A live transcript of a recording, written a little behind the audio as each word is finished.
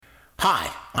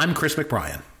Hi, I'm Chris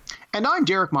McBrien. And I'm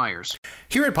Derek Myers.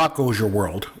 Here at Pop Goes Your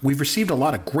World, we've received a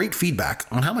lot of great feedback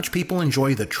on how much people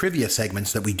enjoy the trivia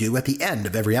segments that we do at the end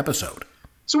of every episode.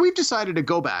 So we've decided to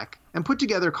go back and put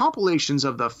together compilations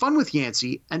of the Fun with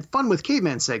Yancey and Fun with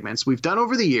Caveman segments we've done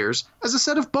over the years as a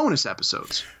set of bonus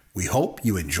episodes. We hope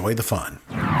you enjoy the fun.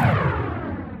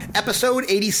 Episode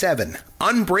 87,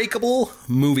 Unbreakable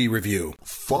Movie Review.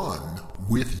 Fun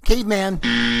with Caveman.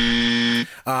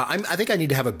 I think I need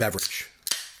to have a beverage,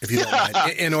 if you don't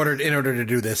mind, in order to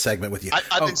do this segment with you.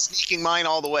 I've been sneaking mine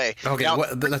all the way. Okay, now,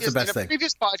 that's the best thing. In a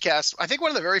previous podcast, I think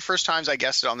one of the very first times I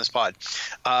guessed it on this pod.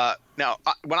 Now,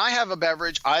 when I have a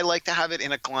beverage, I like to have it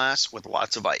in a glass with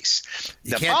lots of ice.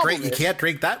 You can't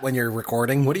drink that when you're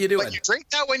recording. What are you doing? But you drink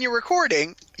that when you're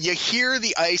recording, you hear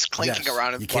the ice clinking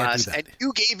around in the glass, and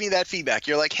you gave me that feedback.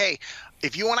 You're like, hey,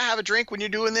 if you want to have a drink when you're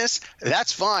doing this,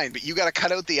 that's fine, but you got to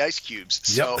cut out the ice cubes.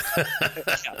 So,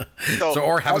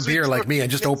 or have a beer like me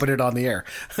and just open it on the air.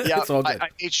 Yeah, all good. I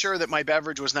made sure that my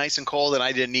beverage was nice and cold and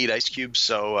I didn't need ice cubes.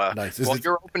 So, nice. If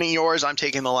you're opening yours, I'm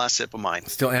taking the last sip of mine.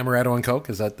 Still Amaretto and Coke?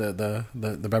 Is that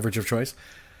the beverage of choice?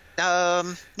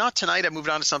 Not tonight. I moved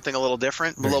on to something a little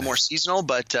different, a little more seasonal,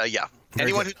 but yeah.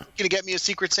 Anyone who's going to get me a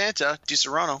Secret Santa, Di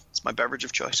Serrano, it's my beverage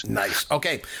of choice. Nice.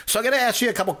 Okay, so I'm going to ask you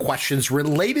a couple questions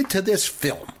related to this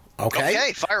film.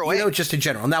 Okay, fire away. Just in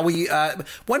general. Now,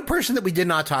 one person that we did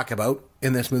not talk about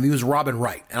in this movie was Robin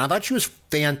Wright, and I thought she was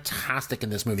fantastic in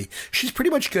this movie. She's pretty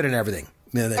much good in everything.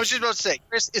 I was just about to say,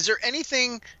 Chris, is there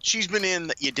anything she's been in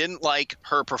that you didn't like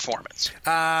her performance?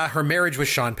 Her marriage with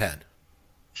Sean Penn.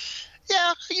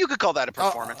 Yeah, you could call that a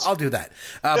performance. I'll do that.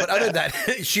 But other than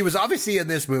that, she was obviously in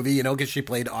this movie, because she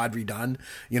played Audrey Dunn,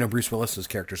 Bruce Willis's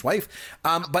character's wife.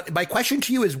 But my question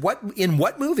to you is, in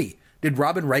what movie did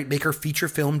Robin Wright make her feature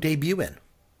film debut in?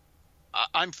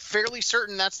 I'm fairly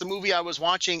certain that's the movie I was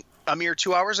watching a mere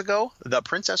 2 hours ago, The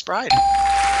Princess Bride.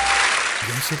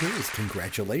 Yes, it is.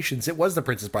 Congratulations. It was The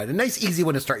Princess Bride. A nice, easy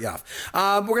one to start you off.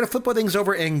 We're going to flip things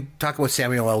over and talk about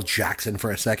Samuel L. Jackson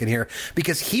for a second here,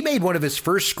 because he made one of his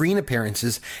first screen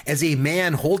appearances as a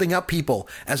man holding up people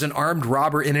as an armed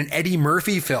robber in an Eddie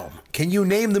Murphy film. Can you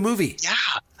name the movie? Yeah.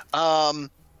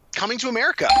 Coming to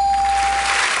America.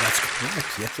 That's correct.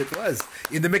 Yes, it was.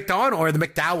 In the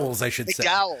McDowells, I should say.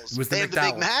 McDowells. It was the they McDowells. have the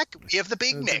Big Mac. We have the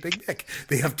Big Nick. Big Nick.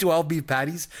 They have 12 beef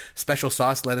patties, special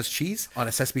sauce, lettuce, cheese on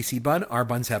a sesame seed bun. Our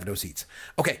buns have no seeds.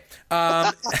 Okay.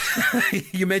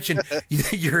 You mentioned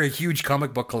you're a huge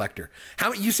comic book collector.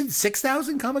 You said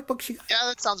 6,000 comic books? Yeah,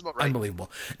 that sounds about right. Unbelievable.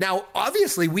 Now,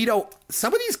 obviously,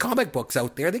 some of these comic books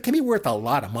out there, they can be worth a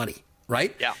lot of money,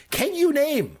 right? Yeah. Can you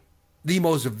name the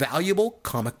most valuable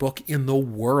comic book in the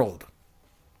world?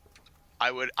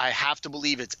 I have to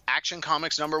believe it's Action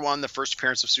Comics #1, the first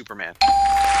appearance of Superman.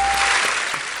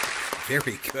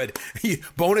 Very good.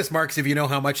 Bonus marks if you know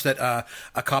how much that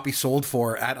a copy sold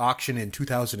for at auction in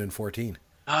 2014.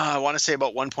 I want to say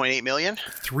about 1.8 million.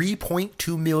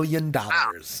 $3.2 million.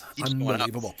 Wow.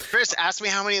 Unbelievable. Chris, ask me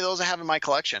how many of those I have in my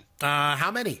collection. How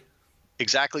many?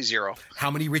 Exactly 0. How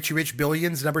many Richie Rich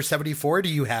Billions number 74 do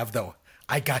you have, though?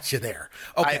 I got you there.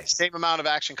 Okay. I have the same amount of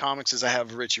Action Comics as I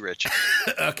have Richie Rich.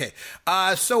 Okay.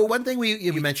 So one thing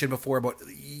we mentioned before about,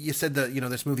 you said that,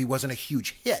 this movie wasn't a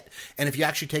huge hit. And if you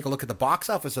actually take a look at the box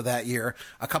office of that year,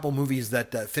 a couple movies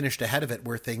that finished ahead of it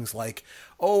were things like,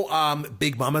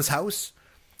 Big Mama's House,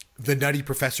 The Nutty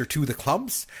Professor 2, The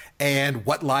Clumps, and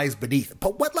What Lies Beneath.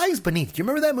 But What Lies Beneath, do you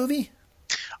remember that movie?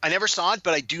 I never saw it,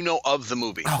 but I do know of the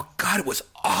movie. Oh, God, it was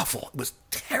awful. It was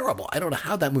terrible. I don't know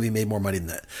how that movie made more money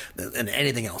than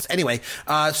anything else. Anyway,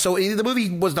 so the movie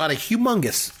was not a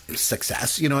humongous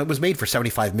success. It was made for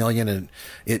 $75 million, and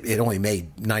it only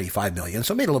made $95 million,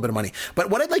 so it made a little bit of money. But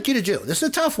what I'd like you to do, this is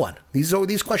a tough one.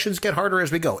 These questions get harder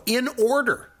as we go. In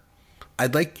order,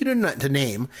 I'd like you to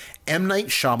name M. Night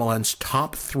Shyamalan's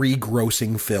top 3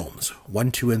 grossing films.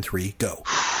 1, 2, and 3, go.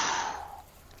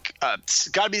 It's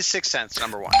got to be The Sixth Sense, #1.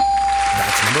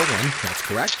 That's number 1. That's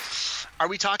correct. Are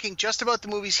we talking just about the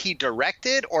movies he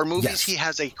directed or movies he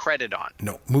has a credit on?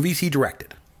 No, movies he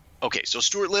directed. Okay, so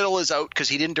Stuart Little is out because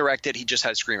he didn't direct it. He just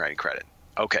had screenwriting credit.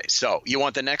 Okay, so you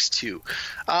want the next 2.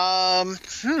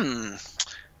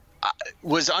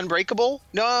 Was Unbreakable?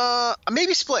 No,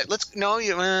 maybe Split. Let's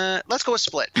go with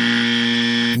Split.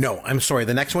 No, I'm sorry.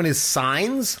 The next one is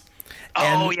Signs.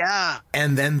 Yeah.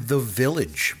 And then The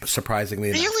Village, surprisingly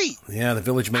enough. Really? Yeah, The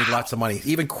Village made lots of money.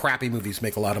 Even crappy movies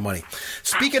make a lot of money.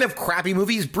 Speaking of crappy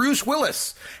movies, Bruce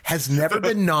Willis has never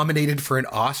been nominated for an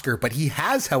Oscar, but he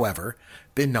has, however,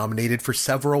 been nominated for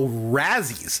several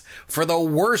Razzies for the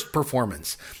worst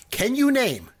performance. Can you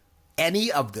name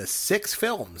any of the 6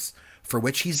 films for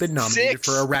which he's been nominated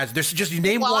for a Razzie. Just you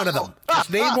name one of them.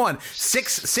 Just name one.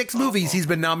 Six movies he's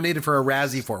been nominated for a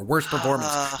Razzie for. Worst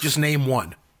performance. Just name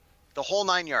one. The whole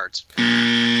 9 yards.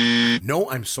 No,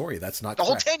 I'm sorry. That's not the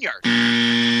correct. whole 10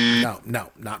 yards. No,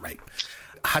 not right.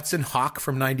 Hudson Hawk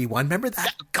from 91. Remember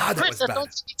that? God, that was bad. On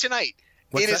TV tonight.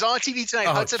 What's it is on TV tonight.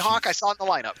 Hudson Hawk, I saw in the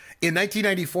lineup. In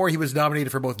 1994, he was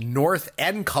nominated for both North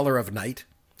and Color of Night.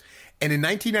 And in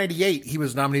 1998, he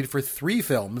was nominated for 3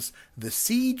 films, The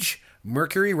Siege,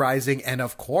 Mercury Rising, and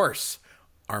of course,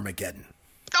 Armageddon.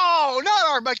 Oh,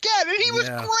 not Armageddon. He was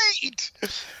great.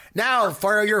 Now,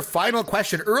 for your final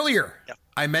question. Earlier,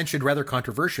 I mentioned rather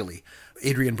controversially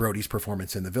Adrian Brody's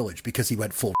performance in The Village because he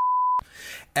went full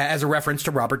as a reference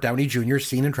to Robert Downey Jr.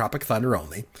 seen in Tropic Thunder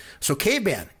only. So,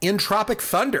 Caveman, in Tropic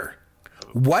Thunder,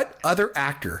 what other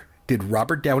actor did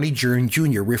Robert Downey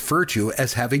Jr. refer to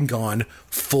as having gone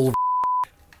full?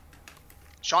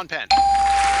 Sean Penn.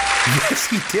 Yes,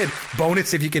 he did.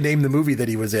 Bonus if you can name the movie that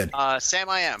he was in. Sam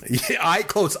I Am. Yeah, I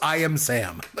Am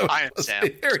Sam. I Am Sam.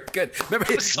 Very good.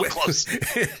 Remember, so close.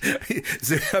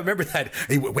 Remember that?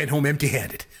 He went home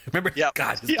empty-handed. Remember? Yep.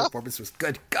 God, his performance was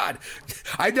good. God.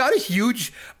 I'm not a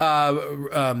huge,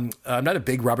 I'm not a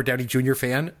big Robert Downey Jr.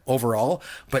 fan overall,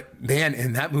 but man,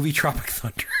 in that movie, Tropic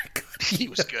Thunder, God, he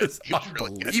was good. He was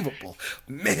unbelievable.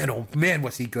 Really good. Man, oh man,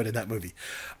 was he good in that movie.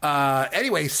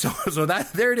 Anyway, so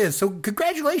that there it is. So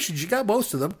congratulations, you got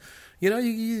most of them. You know,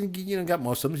 you got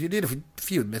most of them. You did a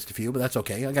few, missed a few, but that's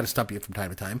okay. I got to stump you from time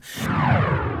to time.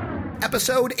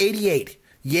 Episode 88.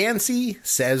 Yancey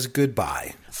says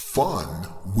goodbye. Fun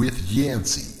with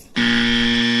Yancey.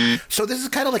 So this is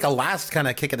kind of like a last kind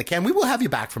of kick in the can. We will have you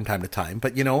back from time to time,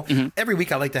 but every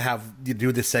week I like to have you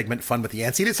do this segment, Fun with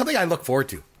Yancey. It's something I look forward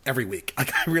to every week. I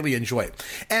really enjoy it.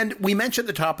 And we mentioned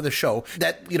at the top of the show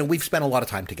that, we've spent a lot of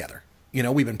time together.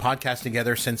 We've been podcasting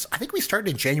together since, I think we started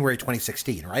in January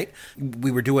 2016, right? We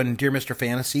were doing Dear Mr.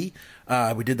 Fantasy.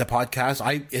 We did the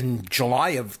podcast. In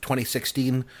July of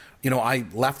 2016, I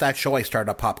left that show. I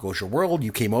started up Pop Goes Your World.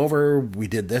 You came over. We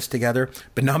did this together.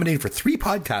 Been nominated for 3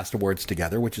 podcast awards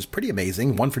together, which is pretty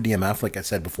amazing. 1 for DMF, like I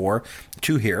said before,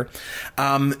 2 here.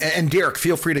 And Derek,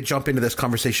 feel free to jump into this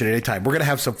conversation at any time. We're going to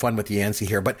have some fun with Yancey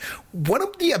here. But one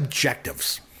of the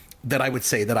objectives that I would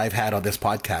say that I've had on this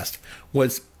podcast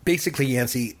was basically,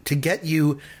 Yancey, to get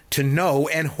you to know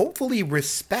and hopefully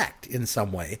respect in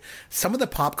some way some of the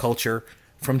pop culture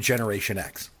from Generation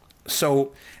X.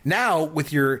 So now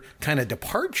with your kind of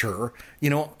departure,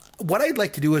 what I'd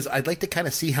like to do is I'd like to kind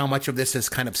of see how much of this has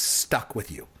kind of stuck with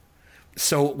you.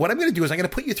 So what I'm going to do is I'm going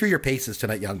to put you through your paces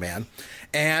tonight, young man,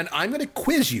 and I'm going to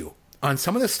quiz you on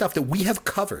some of the stuff that we have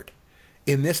covered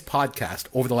in this podcast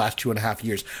over the last 2.5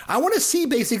 years. I want to see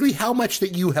basically how much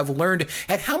that you have learned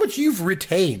and how much you've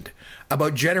retained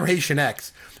about Generation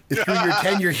X through your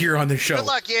tenure here on the show. Good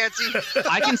luck, Yancey.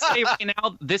 I can say right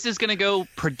now, this is going to go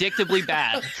predictably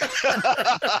bad.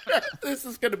 This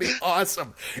is going to be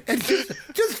awesome. And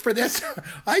just for this,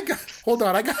 I got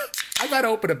to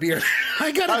open a beer.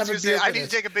 I got to have a beer. I need to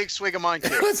take a big swig of mine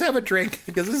too. Let's have a drink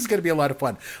because this is going to be a lot of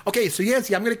fun. Okay, so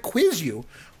Yancey, I'm going to quiz you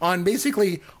on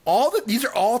basically these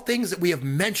are all things that we have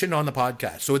mentioned on the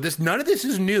podcast. So none of this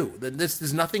is new. This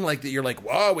is nothing like that. You're like,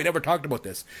 whoa, we never talked about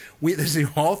this. This is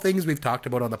all things we've talked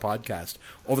about on the podcast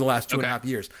over the last 2.5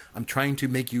 years. I'm trying to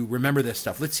make you remember this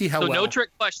stuff. Let's see how well. No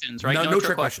trick questions, right? No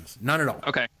trick questions. None at all.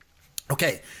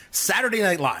 Okay. Saturday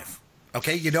Night Live.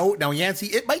 Okay, now Yancey,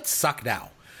 it might suck now,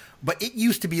 but it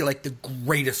used to be like the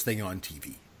greatest thing on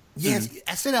TV. Yes,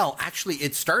 SNL actually,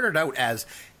 it started out as,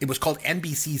 it was called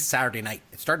NBC's Saturday Night.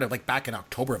 It started like back in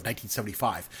October of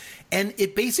 1975. And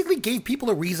it basically gave people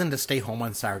a reason to stay home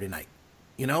on Saturday night,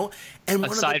 And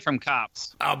aside from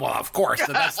Cops. Well, of course,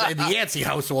 that's in the Yancey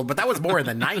household, but that was more in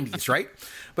the 90s, right?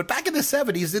 But back in the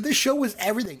 70s, this show was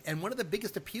everything. And one of the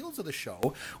biggest appeals of the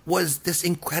show was this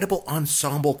incredible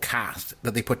ensemble cast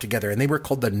that they put together. And they were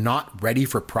called the Not Ready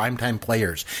for Primetime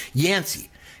Players.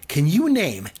 Yancey, can you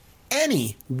name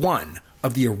any one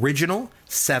of the original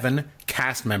 7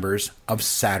 cast members of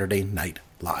Saturday Night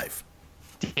Live?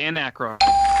 Dan Aykroyd.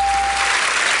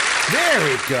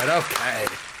 Very good. Okay.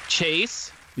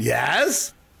 Chase.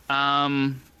 Yes.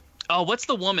 What's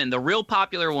the woman? The real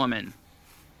popular woman.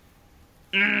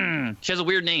 She has a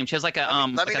weird name. She has like a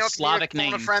Slavic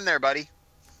name. Phone a friend there, buddy.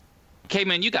 Okay,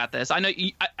 man, you got this. I know.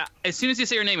 As soon as you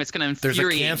say her name, it's going to infuriate.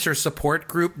 There's a cancer support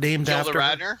group named after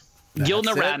Radner.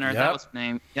 Gilda Radner. That was her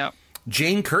name. Yep.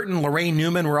 Jane Curtin, Lorraine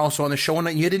Newman were also on the show, and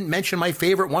you didn't mention my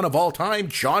favorite one of all time,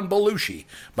 John Belushi,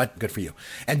 but good for you.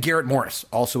 And Garrett Morris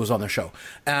also was on the show.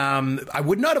 I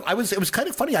would not have. It was kind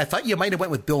of funny. I thought you might have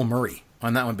went with Bill Murray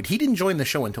on that one, but he didn't join the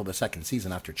show until the second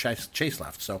season after Chase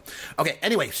left. So, okay.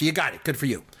 Anyway, so you got it. Good for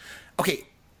you. Okay,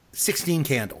 16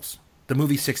 Candles. The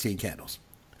movie 16 Candles.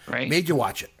 Right. Made you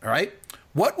watch it, all right?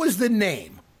 What was the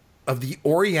name of the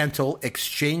Oriental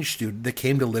exchange student that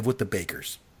came to live with the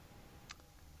Bakers?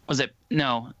 Was it?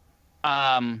 No.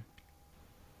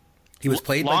 He was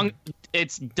played by...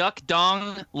 It's Duck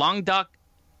Dong, Long Duck...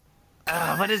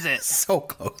 what is it? So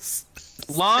close.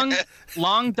 Long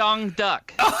Dong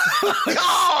Duck.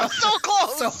 Oh, so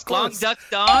close. So close. Long Duck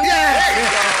Dong?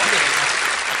 Yeah.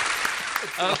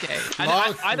 Okay.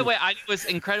 Either way, I was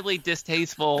incredibly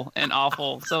distasteful and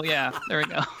awful. So yeah, there we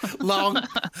go.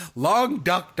 Long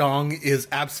Duck Dong is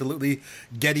absolutely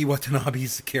Geddy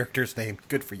Watanabe's character's name.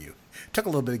 Good for you. Took a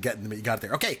little bit of getting them, but you got it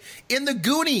there. Okay, in the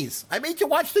Goonies. I made you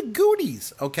watch the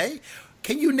Goonies, okay?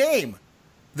 Can you name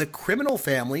the criminal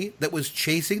family that was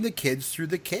chasing the kids through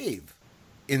the cave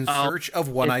in search of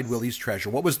One-Eyed Willie's treasure?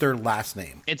 What was their last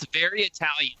name? It's very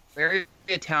Italian. Very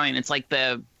Italian. It's like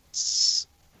the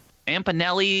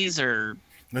Ampanellis or...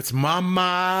 It's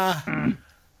Mama...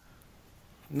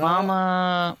 No.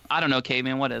 Mama... I don't know,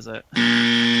 Caveman. What is it?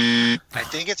 I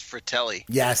think it's Fratelli.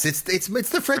 Yes, it's the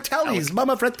Fratellis.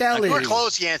 Mama Fratelli. We're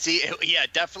close, Yancey.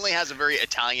 It definitely has a very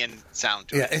Italian sound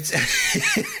to it. Yeah,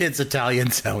 it's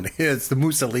Italian sound. It's the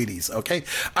Mussolinis, okay?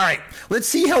 All right, let's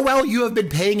see how well you have been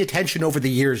paying attention over the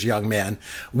years, young man.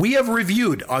 We have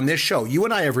reviewed on this show, you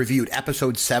and I have reviewed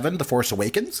Episode 7, The Force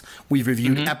Awakens. We've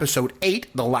reviewed Episode 8,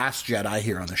 The Last Jedi,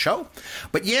 here on the show.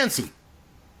 But Yancey,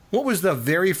 what was the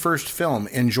very first film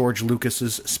in George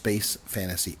Lucas's space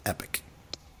fantasy epic?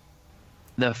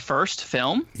 The first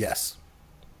film? Yes.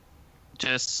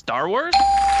 Just Star Wars?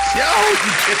 No,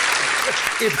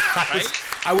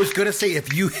 I was going to say,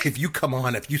 if you come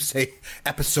on, if you say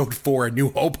Episode 4, A New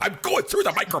Hope, I'm going through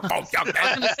the microphone, young man.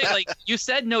 I was going to say, you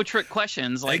said no trick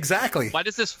questions. Exactly. Why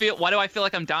do I feel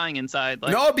like I'm dying inside?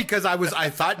 No, because I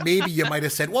thought maybe you might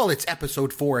have said, well, it's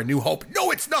Episode 4, A New Hope.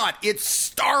 No, it's not. It's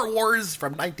Star Wars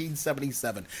from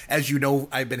 1977. As you know,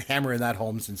 I've been hammering that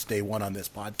home since day one on this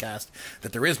podcast,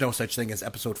 that there is no such thing as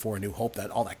Episode 4, A New Hope. That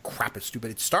all that crap is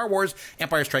stupid. It's Star Wars,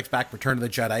 Empire Strikes Back, Return of the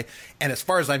Jedi. And as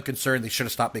far as I'm concerned, they should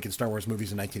have stopped making Star Wars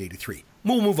movies in 1983.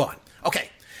 We'll move on. Okay.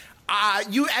 As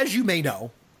you may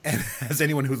know, and as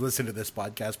anyone who's listened to this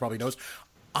podcast probably knows,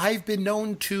 I've been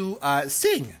known to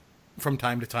sing from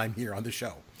time to time here on the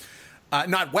show.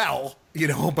 Not well,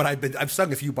 but I've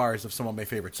sung a few bars of some of my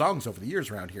favorite songs over the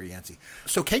years around here, Yancey.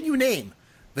 So can you name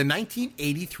the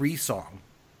 1983 song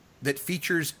that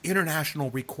features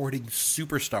international recording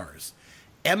superstars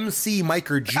MC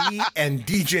Micro G and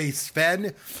DJ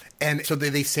Sven, and so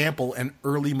they sample an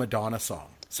early Madonna song?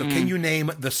 So can you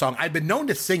name the song? I've been known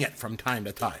to sing it from time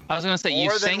to time. I was going to say,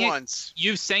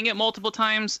 you've sang it multiple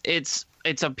times. It's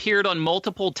appeared on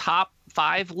multiple top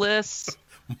 5 lists.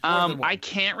 I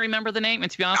can't remember the name,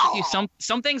 and to be honest with you,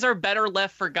 some things are better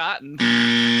left forgotten.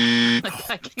 I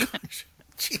can't.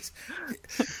 Jeez.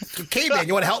 Okay, man,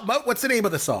 you want to help him out? What's the name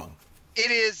of the song?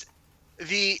 It is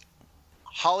the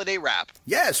Holiday Rap.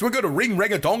 Yes, we're going to ring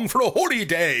rang-a-dong for a holy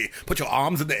day. Put your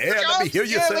arms in the air. Let me hear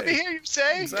you say. Let me hear you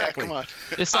say. Exactly. Yeah, come on.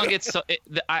 This song gets so.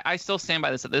 I still stand by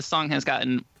this. This song has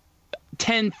gotten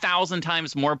 10,000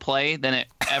 times more play than it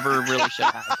ever really should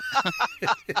have.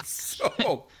 It's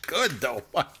so good, though.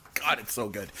 My God, it's so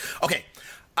good. Okay,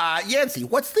 Yancey,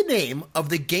 what's the name of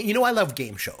the game? You know, I love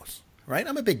game shows, right?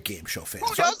 I'm a big game show fan.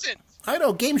 Who doesn't? I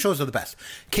know game shows are the best.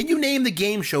 Can you name the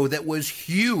game show that was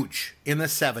huge in the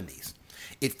 70s?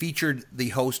 It featured the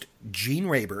host, Gene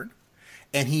Rayburn,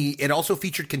 and it also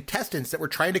featured contestants that were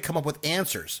trying to come up with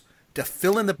answers to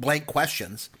fill in the blank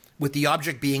questions, with the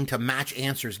object being to match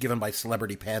answers given by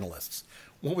celebrity panelists.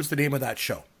 What was the name of that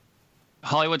show?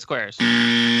 Hollywood Squares.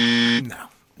 No.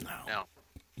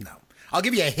 I'll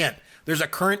give you a hint. There's a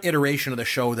current iteration of the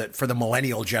show that for the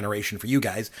millennial generation, for you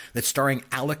guys, that's starring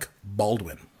Alec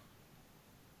Baldwin.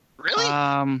 Really?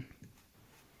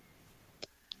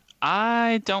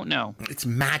 I don't know. It's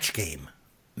Match Game.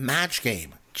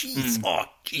 Jeez. Oh,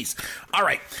 jeez. All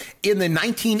right. In the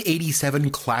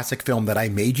 1987 classic film that I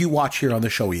made you watch here on the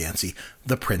show, Yancey,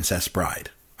 The Princess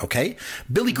Bride. Okay?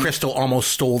 Billy Crystal almost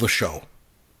stole the show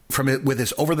from it with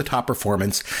his over-the-top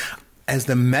performance as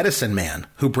the medicine man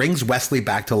who brings Wesley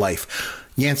back to life.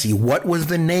 Yancey, what was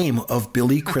the name of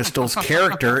Billy Crystal's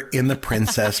character in The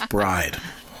Princess Bride?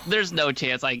 There's no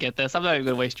chance I get this. I'm not even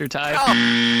going to waste your time.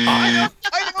 I know.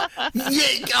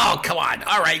 Yeah, oh, come on.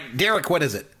 All right. Derek, what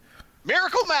is it?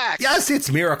 Miracle Max. Yes,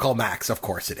 it's Miracle Max. Of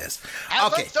course it is.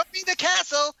 Okay. Storming the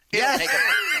castle. Yeah,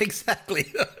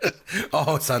 exactly.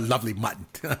 Oh, it's a lovely mutton.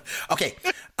 Okay.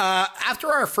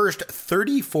 After our first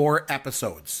 34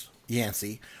 episodes,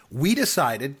 Yancey, we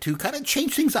decided to kind of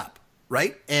change things up,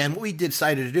 right? And what we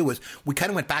decided to do was we kind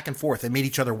of went back and forth and made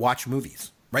each other watch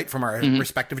movies. right, from our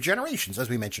respective generations, as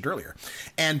we mentioned earlier.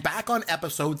 And back on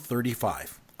episode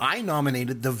 35, I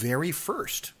nominated the very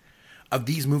first of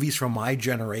these movies from my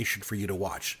generation for you to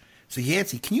watch. So,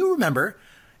 Yancey, can you remember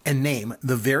and name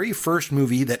the very first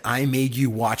movie that I made you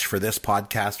watch for this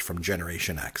podcast from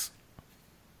Generation X?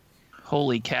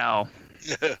 Holy cow.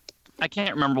 I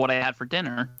can't remember what I had for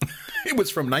dinner. It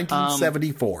was from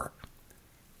 1974.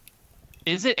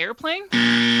 Is it Airplane?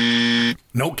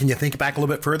 No, can you think back a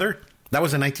little bit further? That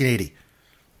was in 1980.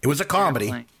 It was a comedy.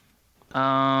 Airplane.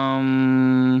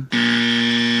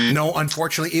 No,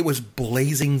 unfortunately, it was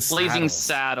Blazing Saddles. Blazing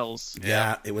Saddles.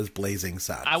 Yeah, it was Blazing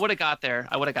Saddles. I would have got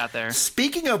there.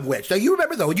 Speaking of which, now you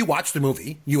remember, though, you watched the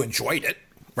movie. You enjoyed it,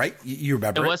 right? You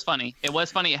remember it? It was funny.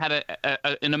 It had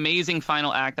an amazing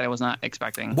final act that I was not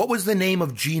expecting. What was the name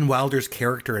of Gene Wilder's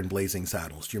character in Blazing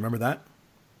Saddles? Do you remember that?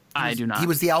 I do not. He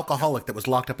was the alcoholic that was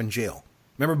locked up in jail.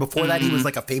 Remember before that he was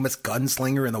like a famous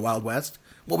gunslinger in the Wild West?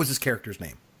 What was his character's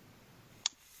name?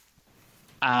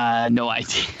 No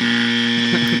idea.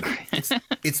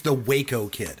 It's the Waco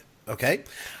Kid, okay?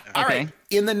 All right.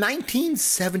 In the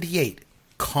 1978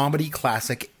 comedy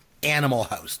classic Animal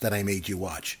House that I made you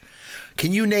watch,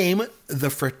 can you name the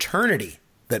fraternity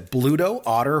that Bluto,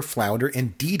 Otter, Flounder,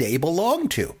 and D-Day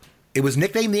belonged to? It was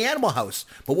nicknamed the Animal House,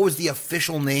 but what was the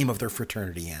official name of their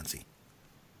fraternity, Yancey?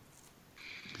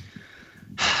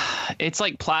 It's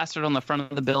like plastered on the front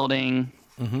of the building.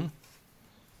 Mm-hmm.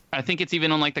 I think it's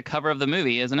even on like the cover of the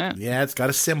movie, isn't it? Yeah, it's got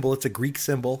a symbol. It's a Greek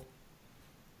symbol.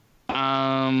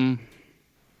 I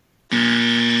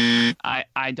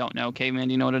don't know. Caveman,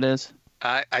 do you know what it is?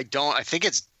 I don't. I think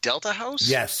it's Delta House?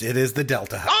 Yes, it is the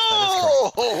Delta House.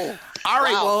 Oh! All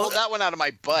right, well, pulled that one out of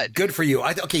my butt. Good for you.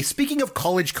 Okay, speaking of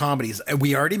college comedies,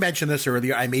 we already mentioned this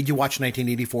earlier. I made you watch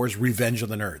 1984's Revenge of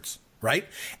the Nerds, right?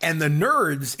 And the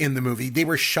nerds in the movie, they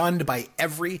were shunned by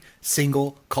every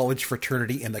single college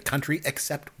fraternity in the country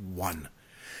except one.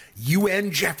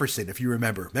 UN Jefferson, if you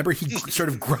remember. Remember, he sort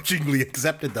of grudgingly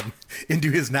accepted them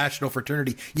into his national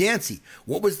fraternity. Yancey,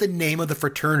 what was the name of the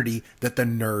fraternity that the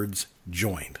nerds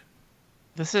joined?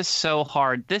 This is so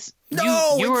hard.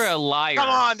 You were a liar. Come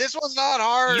on, this one's not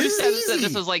hard. You said that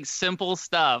this was like simple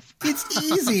stuff. It's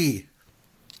easy.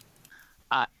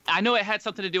 I know it had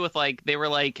something to do with like they were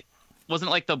like, wasn't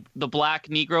it like the Black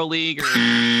Negro League or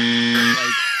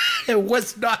like? It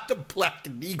was not the Black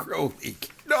Negro League.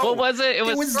 No. What was it? It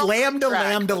was Lambda,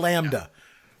 Lambda, Lambda.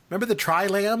 Remember the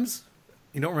Tri-Lambs?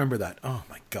 You don't remember that? Oh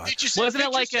my God! Wasn't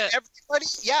it like everybody?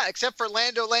 Yeah, except for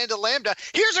Lambda, Lambda, Lambda.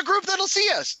 Here's a group that'll see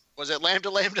us. Was it Lambda,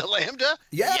 Lambda, Lambda?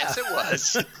 Yeah. Yes, it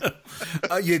was.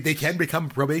 They can become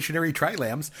probationary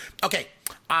Tri-Lambs. Okay,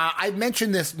 I've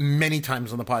mentioned this many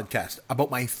times on the podcast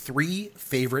about my 3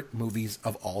 favorite movies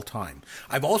of all time.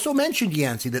 I've also mentioned,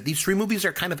 Yancey, that these 3 movies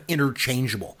are kind of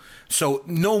interchangeable. So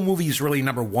no movie is really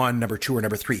number 1, number 2, or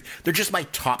number 3. They're just my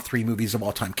top 3 movies of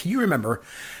all time. Can you remember,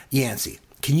 Yancey,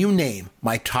 can you name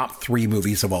my top 3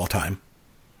 movies of all time?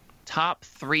 Top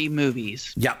 3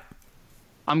 movies? Yep.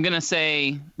 I'm going to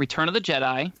say Return of the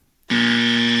Jedi.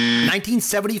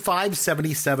 1975,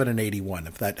 77, and 81,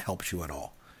 if that helps you at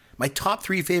all. My top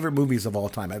 3 favorite movies of all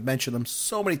time. I've mentioned them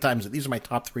so many times that these are my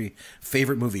top 3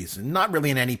 favorite movies, and not really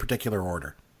in any particular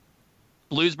order.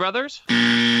 Blues Brothers?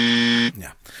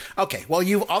 Yeah. Okay, well,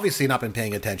 you've obviously not been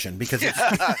paying attention because it's...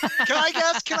 Can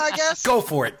I guess? Go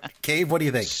for it. Cave, what do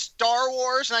you think? Star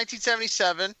Wars,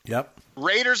 1977. Yep.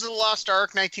 Raiders of the Lost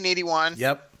Ark, 1981.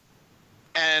 Yep.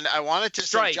 And I wanted to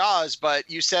say Jaws, but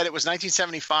you said it was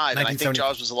 1975, and I think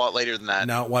Jaws was a lot later than that.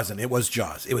 No, it wasn't. It was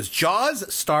Jaws. It was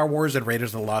Jaws, Star Wars, and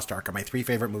Raiders of the Lost Ark are my 3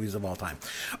 favorite movies of all time.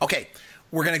 Okay,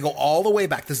 we're going to go all the way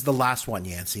back. This is the last one,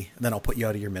 Yancey, and then I'll put you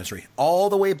out of your misery. All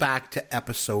the way back to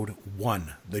episode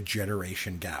 1, The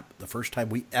Generation Gap, the first time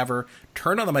we ever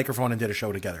turned on the microphone and did a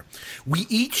show together. We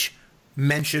each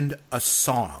mentioned a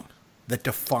song that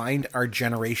defined our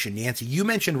generation. Yancey, you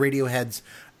mentioned Radiohead's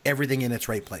Everything in Its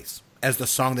Right Place as the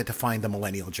song that defined the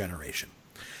millennial generation.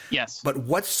 Yes. But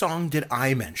what song did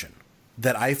I mention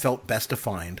that I felt best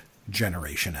defined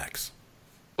Generation X?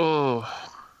 Oh.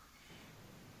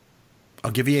 I'll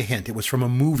give you a hint. It was from a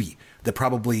movie that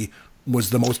probably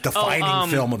was the most defining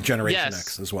film of Generation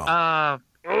X as well.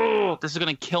 This is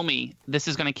going to kill me.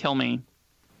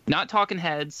 Not Talking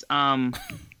Heads.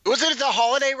 Was it the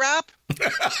holiday rap?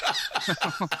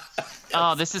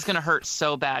 Oh, this is going to hurt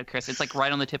so bad, Chris. It's like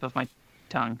right on the tip of my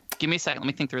tongue. Give me a second. Let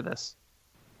me think through this.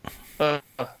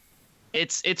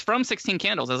 It's from 16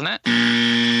 Candles, isn't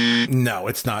it? No,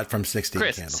 it's not from 16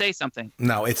 Chris, Candles. Say something.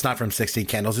 No, it's not from 16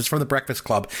 Candles. It's from The Breakfast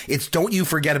Club. It's Don't You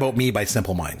Forget About Me by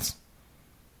Simple Minds.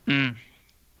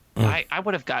 I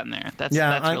would have gotten there. That's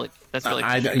really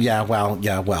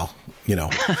well, you know.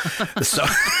 So,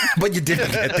 but you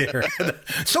didn't get there.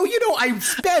 So, you know, I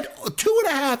spent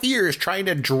 2.5 years trying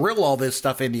to drill all this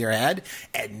stuff into your head,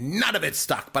 and none of it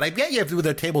stuck. But I bet you if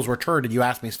the tables were turned and you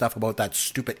asked me stuff about that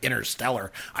stupid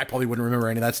Interstellar, I probably wouldn't remember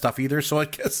any of that stuff either. So I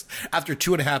guess after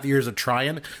 2.5 years of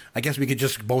trying, I guess we could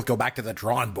just both go back to the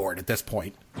drawing board at this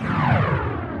point.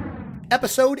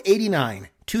 Episode 89,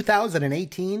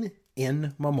 2018,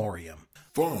 In Memoriam.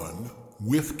 Fun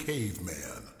with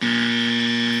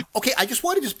Caveman. Okay, I just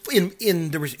wanted to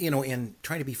in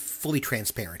trying to be fully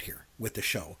transparent here with the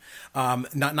show,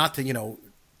 not to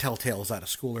tell tales out of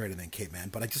school or anything, Caveman,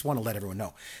 but I just want to let everyone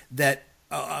know that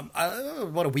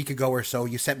about a week ago or so,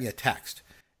 you sent me a text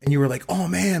and you were like, "Oh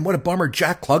man, what a bummer!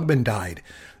 Jack Klugman died."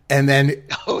 And then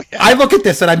I look at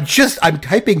this and I'm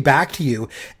typing back to you,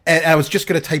 and I was just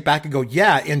going to type back and go,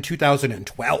 yeah, in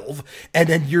 2012. And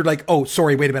then you're like, oh,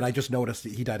 sorry, wait a minute. I just noticed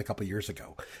that he died a couple of years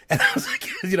ago. And I was like,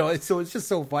 so it's just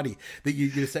so funny that you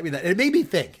sent me that. And it made me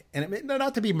think, and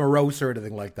not to be morose or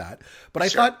anything like that, but I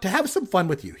thought to have some fun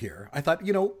with you here, I thought,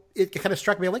 it kind of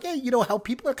struck me like, hey, how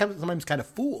people are sometimes kind of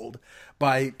fooled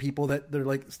by people that they're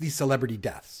like these celebrity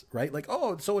deaths, right? Like,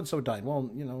 oh, so-and-so died.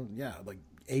 Well, like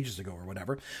ages ago or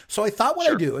whatever. So I thought what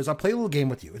I do is I'll play a little game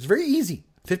with you. It's very easy.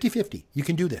 50-50. You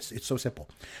can do this. It's so simple.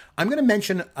 I'm going to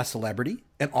mention a celebrity,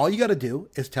 and all you got to do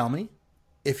is tell me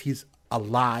if he's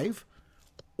alive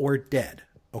or dead.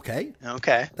 Okay?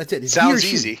 Okay. That's it. Sounds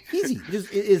easy. Easy.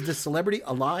 Is the celebrity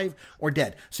alive or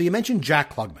dead? So you mentioned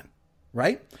Jack Klugman,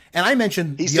 right? And I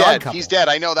mentioned The Odd Couple. He's dead.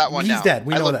 I know that one now. He's dead.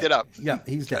 We know I looked it up. Yeah,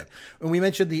 he's dead. And we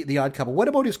mentioned the Odd Couple. What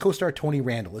about his co-star Tony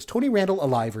Randall? Is Tony Randall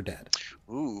alive or dead?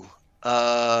 Ooh.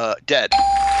 Dead.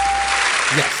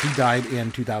 Yes, he died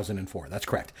in 2004. That's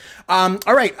correct. All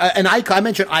right. I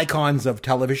mentioned icons of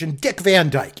television. Dick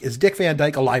Van Dyke. Is Dick Van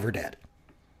Dyke alive or dead?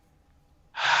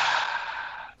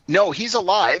 No, he's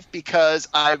alive because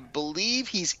I believe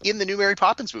he's in the new Mary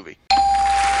Poppins movie.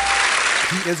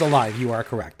 He is alive. You are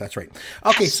correct. That's right.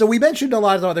 Okay, so we mentioned a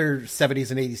lot of other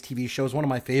 70s and 80s TV shows. One of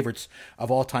my favorites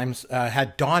of all times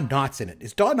had Don Knotts in it.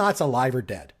 Is Don Knotts alive or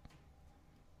dead?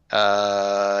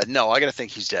 No, I gotta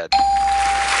think he's dead.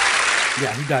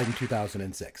 Yeah, he died in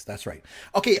 2006. That's right.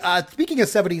 Okay, speaking of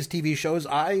 70s TV shows,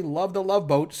 I love The Love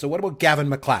Boat. So what about Gavin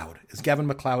MacLeod? Is Gavin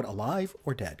MacLeod alive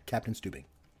or dead? Captain Stubing.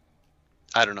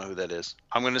 I don't know who that is.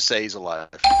 I'm going to say he's alive.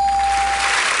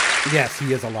 Yes,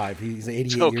 he is alive. He's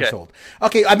 88 years old.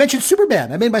 Okay, I mentioned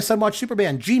Superman. I made my son watch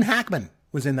Superman. Gene Hackman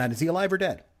was in that. Is he alive or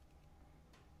dead?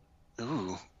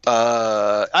 Ooh.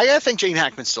 I gotta think Gene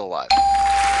Hackman's still alive.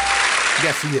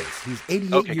 Yes, he is. He's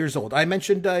 88 years old. I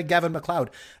mentioned Gavin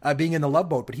MacLeod being in The Love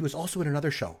Boat, but he was also in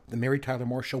another show, The Mary Tyler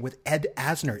Moore Show with Ed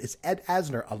Asner. Is Ed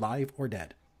Asner alive or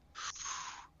dead?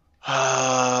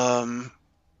 I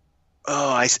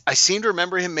seem to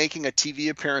remember him making a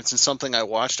TV appearance in something I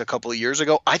watched a couple of years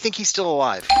ago. I think he's still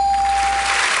alive.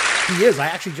 He is. I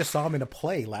actually just saw him in a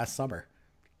play last summer.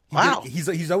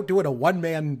 He's out doing a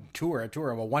one-man tour, a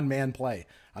tour of a one-man play.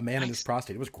 A Man and His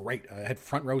Prostate. It was great. I had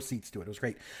front row seats to it. It was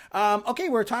great. Okay,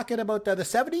 we're talking about the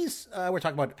 70s. We're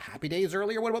talking about Happy Days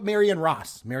earlier. What about Marion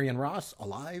Ross? Marion Ross,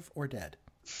 alive or dead?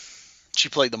 She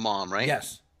played the mom, right?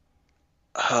 Yes.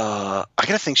 I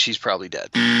gotta think she's probably dead.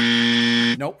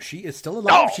 Nope, she is still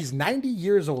alive. Oh. She's 90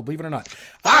 years old, believe it or not.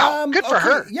 Wow, good for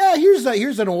her. Yeah, here's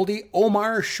an oldie.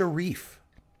 Omar Sharif.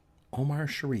 Omar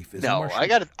Sharif. Omar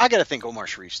Sharif? I gotta think Omar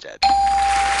Sharif's dead.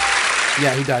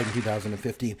 Yeah, he died in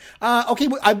 2015. Okay,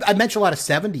 I mentioned a lot of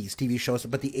 70s TV shows,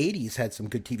 but the 80s had some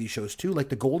good TV shows too, like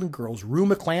The Golden Girls. Rue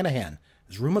McClanahan.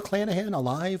 Is Rue McClanahan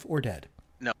alive or dead?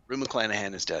 No, Rue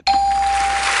McClanahan is dead.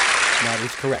 That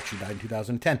is correct. She died in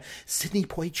 2010. Sidney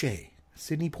Poitier.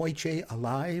 Sidney Poitier,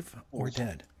 alive or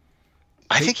dead?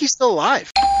 I think he's still alive.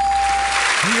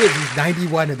 He is. He's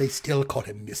 91, and they still call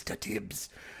him Mr. Tibbs.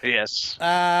 Yes.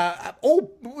 I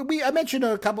mentioned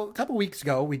a couple weeks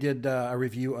ago, we did a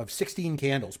review of 16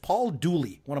 Candles. Paul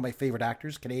Dooley, one of my favorite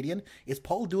actors, Canadian. Is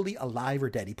Paul Dooley alive or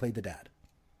dead? He played the dad.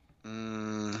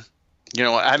 I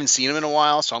haven't seen him in a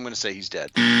while, so I'm going to say he's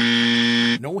dead.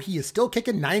 No, he is still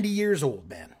kicking. 90 years old,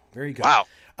 man. Very good. Wow.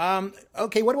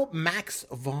 Okay, what about Max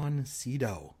von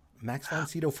Sydow? Max von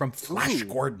Sydow from Flash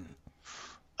Gordon.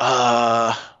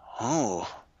 Well,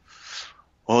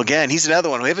 again, he's another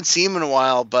one. We haven't seen him in a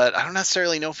while, but I don't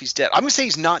necessarily know if he's dead. I'm going to say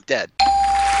he's not dead.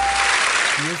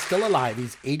 He is still alive.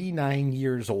 He's 89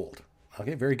 years old.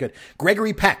 Okay, very good.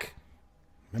 Gregory Peck.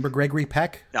 Remember Gregory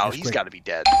Peck? No, he's got to be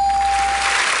dead.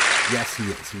 Yes, he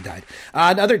is. He died.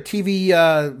 Another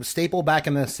TV staple back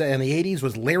in the 80s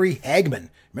was Larry Hagman.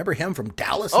 Remember him from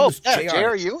Dallas? Oh, yeah,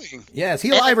 J.R. Ewing. Yeah, is he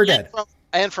alive or dead?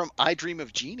 And from I Dream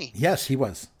of Jeannie. Yes, he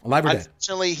was. Alive or dead?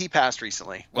 Unfortunately, he passed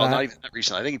recently. Well, not even that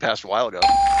recently. I think he passed a while ago.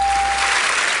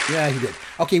 Yeah, he did.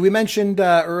 Okay, we mentioned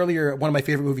earlier one of my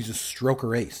favorite movies is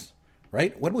Stroker Ace,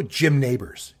 right? What about Jim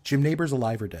Neighbors? Jim Neighbors,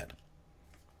 alive or dead?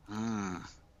 I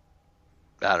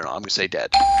don't know. I'm going to say dead.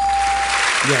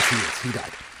 Yes, he is. He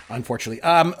died, unfortunately.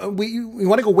 We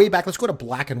want to go way back. Let's go to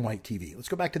black and white TV. Let's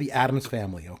go back to the Addams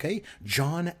Family, okay?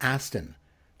 John Astin.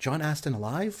 John Astin,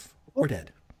 alive or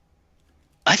dead?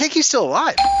 I think he's still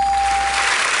alive.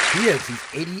 He is. He's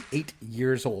 88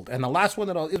 years old. And the last one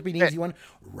it'll be an easy one.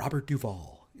 Robert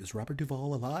Duvall. Is Robert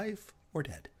Duvall alive or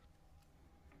dead?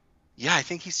 Yeah, I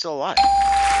think he's still alive.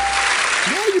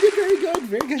 Yeah, you did very good.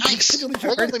 Very good. Nice. I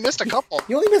only missed a couple.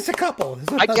 You only missed a couple.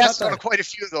 I guessed on quite a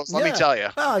few of those, let me tell you.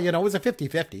 Well, it was a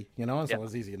 50-50, so it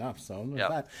was easy enough. So,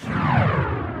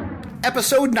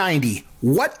 Episode 90.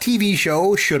 What TV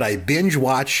show should I binge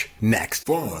watch next?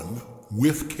 Fun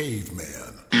with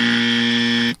Caveman.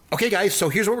 Okay, guys, so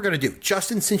here's what we're going to do.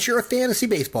 Justin, since you're a fantasy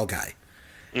baseball guy,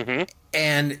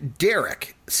 and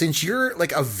Derek, since you're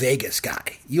like a Vegas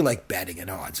guy, you like betting and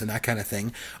odds and that kind of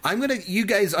thing, you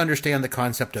guys understand the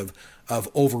concept of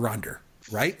over-under,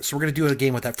 right? So we're going to do a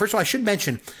game with that. First of all, I should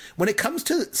mention, when it comes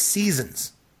to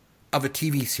seasons of a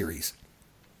TV series,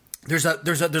 there's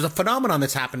a phenomenon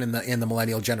that's happened in the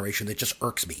millennial generation that just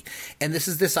irks me. And this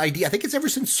is this idea, I think it's ever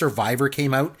since Survivor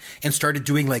came out and started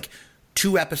doing like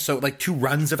two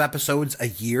runs of episodes a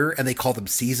year, and they call them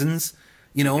seasons.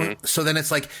 So then it's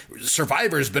like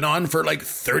Survivor's been on for like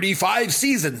 35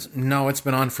 seasons. No, it's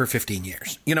been on for 15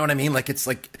 years. You know what I mean? Like it's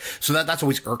like, so that's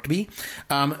always irked me.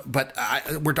 But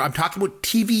I'm talking about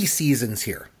TV seasons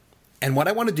here. And what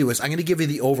I want to do is I'm going to give you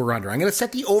the over-under. I'm going to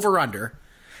set the over-under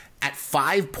at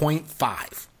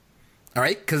 5.5. All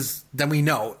right? Because then we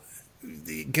know,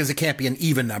 because it can't be an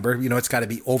even number. It's got to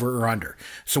be over or under.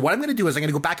 So what I'm going to do is I'm going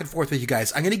to go back and forth with you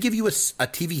guys. I'm going to give you a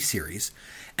TV series,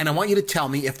 and I want you to tell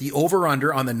me if the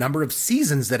over-under on the number of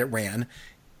seasons that it ran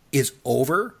is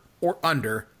over or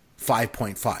under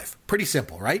 5.5. Pretty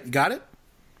simple, right? You got it?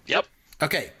 Yep.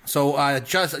 Okay, so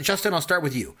Justin, I'll start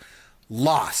with you.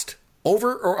 Lost,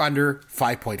 over or under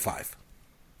 5.5?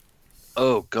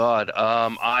 Oh, God.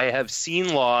 I have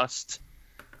seen Lost,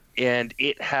 and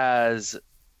it has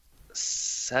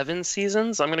 7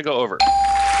 seasons. I'm going to go over.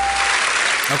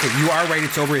 Okay, you are right.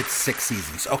 It's over. It's 6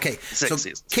 seasons. Okay, 6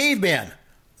 seasons. Caveman,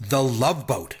 The Love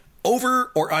Boat,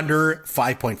 over or under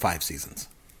 5.5 seasons?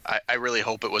 I really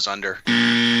hope it was under.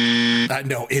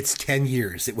 No, it's 10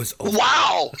 years. It was over.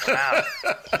 Wow.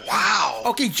 Wow.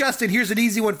 Okay, Justin, here's an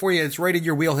easy one for you. It's right in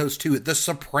your wheelhouse, too. The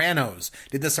Sopranos.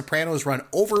 Did The Sopranos run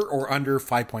over or under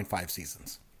 5.5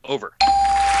 seasons? Over.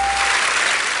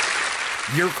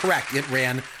 You're correct. It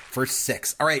ran for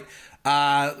 6. All right.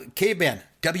 Caveman,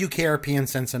 WKRP in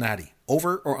Cincinnati.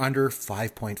 Over or under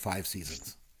 5.5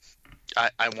 seasons?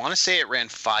 I want to say it ran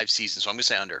 5 seasons, so I'm going to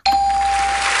say under.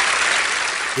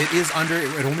 It is under.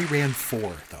 It only ran 4,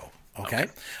 though. Okay.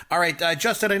 All right.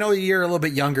 Justin, I know you're a little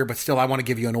bit younger, but still, I want to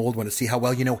give you an old one to see how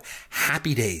well you know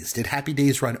Happy Days. Did Happy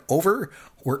Days run over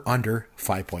or under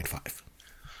 5.5?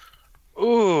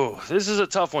 Ooh, this is a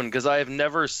tough one because I have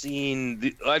never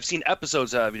seen I've seen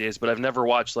episodes of Happy Days, but I've never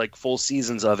watched like full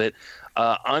seasons of it.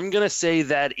 I'm going to say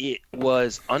that it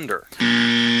was under.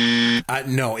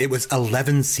 No, it was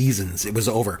 11 seasons. It was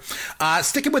over.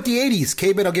 Sticking with the 80s,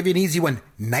 Caveman, I'll give you an easy one.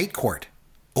 Night Court.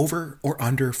 Over or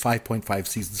under 5.5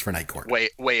 seasons for Night Court? Way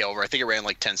over. I think it ran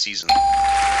like 10 seasons.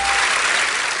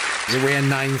 It ran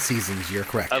 9 seasons. You're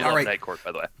correct. I love Night Court,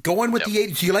 by the way. Going with the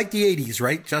 80s. You like the 80s,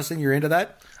 right, Justin? You're into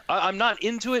that? I'm not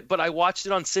into it, but I watched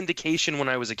it on syndication when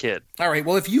I was a kid. All right.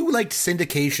 Well, if you liked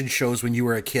syndication shows when you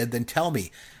were a kid, then tell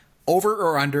me, over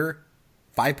or under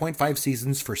 5.5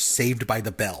 seasons for Saved by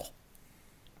the Bell?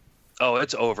 Oh,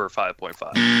 it's over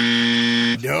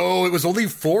 5.5. No, it was only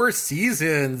 4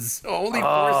 seasons. Only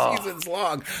 4 seasons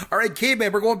long. All right,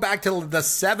 Caveman, we're going back to the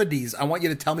 70s. I want you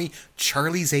to tell me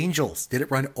Charlie's Angels. Did it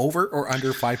run over or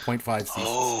under 5.5 seasons?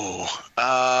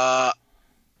 Oh,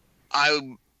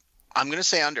 I'm going to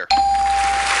say under.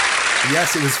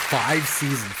 Yes, it was 5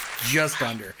 seasons, just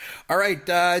under. All right,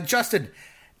 Justin,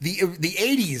 the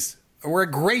 80s were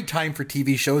a great time for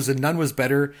TV shows, and none was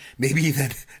better maybe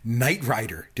than Knight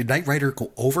Rider. Did Knight Rider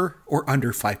go over or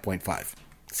under 5.5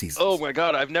 seasons? Oh, my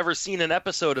God. I've never seen an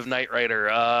episode of Knight Rider.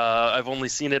 I've only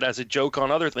seen it as a joke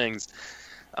on other things.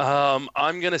 I'm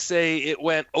going to say it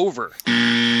went over.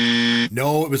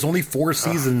 No, it was only 4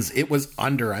 seasons. It was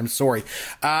under. I'm sorry.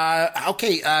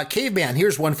 Okay, Caveman,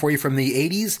 here's one for you from the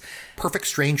 80s. Perfect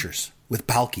Strangers with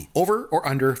Balki. Over or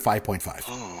under 5.5?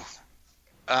 Oh.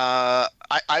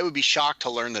 I would be shocked to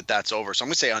learn that that's over, so I'm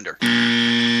going to say under.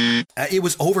 It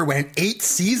was over, went 8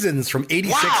 seasons from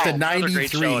 86 to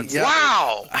 93. Yeah.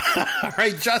 Wow. All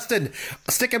right, Justin,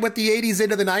 sticking with the 80s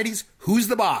into the 90s, who's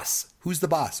the boss? Who's the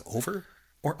boss? Over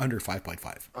or under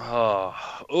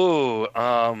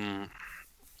 5.5?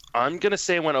 I'm going to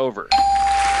say it went over.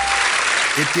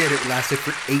 It did. It lasted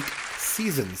for 8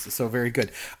 seasons, so very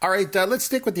good. All right, let's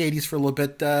stick with the 80s for a little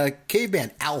bit.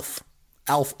 Caveman, Alf.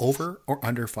 Alf, over or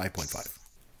under 5.5?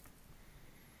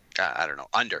 I don't know.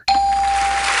 Under.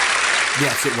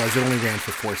 Yes, it was. It only ran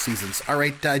for 4 seasons. All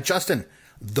right, Justin,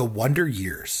 The Wonder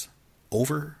Years,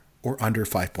 over or under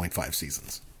 5.5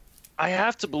 seasons? I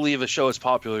have to believe a show as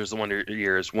popular as The Wonder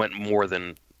Years went more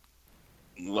than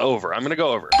over. I'm going to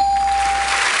go over.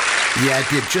 Yeah, it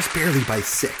did, just barely by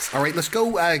 6. All right, let's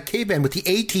go Caveman with the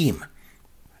A-Team.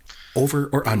 Over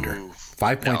or under?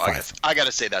 5.5. No, I got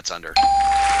to say that's under.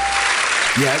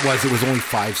 Yeah, it was. It was only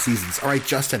 5 seasons. All right,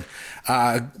 Justin,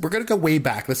 we're going to go way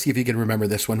back. Let's see if you can remember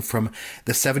this one from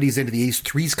the 70s into the 80s.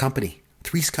 Three's Company.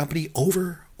 Three's Company,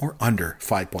 over or under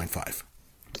 5.5?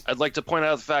 I'd like to point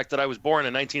out the fact that I was born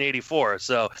in 1984,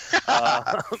 so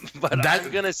but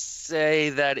I'm going to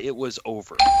say that it was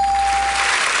over.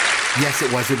 Yes,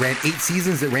 it was. It ran 8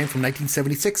 seasons. It ran from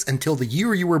 1976 until the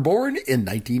year you were born in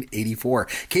 1984.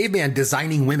 Caveman,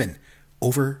 Designing Women,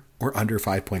 over or under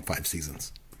 5.5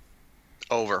 seasons?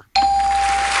 Over.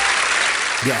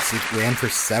 Yes, it ran for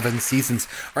 7 seasons.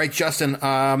 All right, Justin,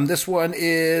 this one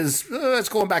is, it's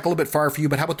going back a little bit far for you,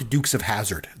 but how about the Dukes of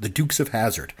Hazzard? The Dukes of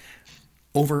Hazzard,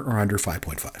 over or under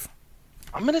 5.5?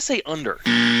 I'm going to say under.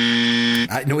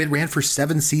 No, it ran for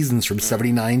 7 seasons from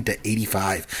 79 to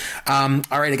 85. All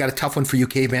right, I got a tough one for you,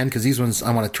 Caveman, because these ones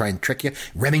I want to try and trick you.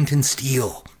 Remington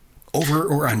Steele, over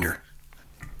or under?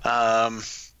 I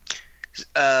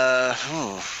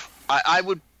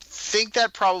would think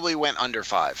that probably went under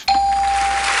 5.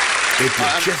 It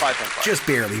did, just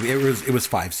barely. It was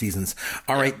 5 seasons.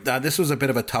 All right, this was a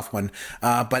bit of a tough one,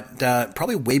 but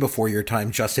probably way before your time,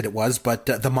 Justin, it was. But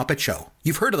The Muppet Show.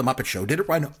 You've heard of The Muppet Show. Did it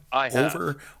run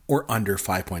over or under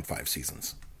 5.5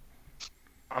 seasons?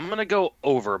 I'm going to go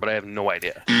over, but I have no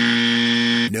idea.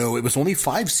 No, it was only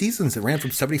 5 seasons. It ran from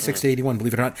 76 to 81,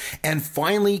 believe it or not. And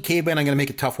finally, Caveman, I'm going to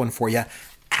make a tough one for you.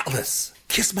 Alice,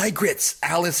 Kiss My Grits.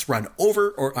 Alice, run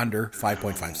over or under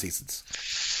 5.5 seasons?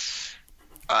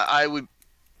 I'm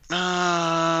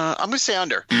going to say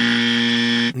under.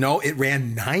 No, it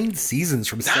ran 9 seasons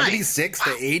from 76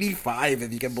 to 85,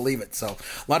 if you can believe it. So a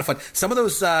lot of fun. Some of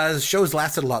those shows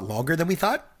lasted a lot longer than we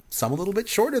thought. Some a little bit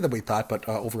shorter than we thought, but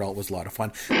overall it was a lot of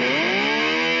fun.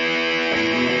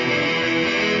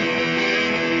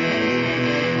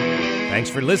 Thanks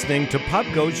for listening to Pop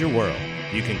Goes Your World.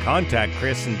 You can contact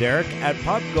Chris and Derek at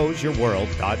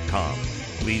popgoesyourworld.com.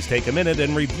 Please take a minute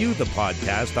and review the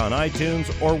podcast on iTunes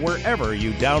or wherever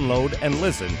you download and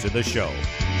listen to the show.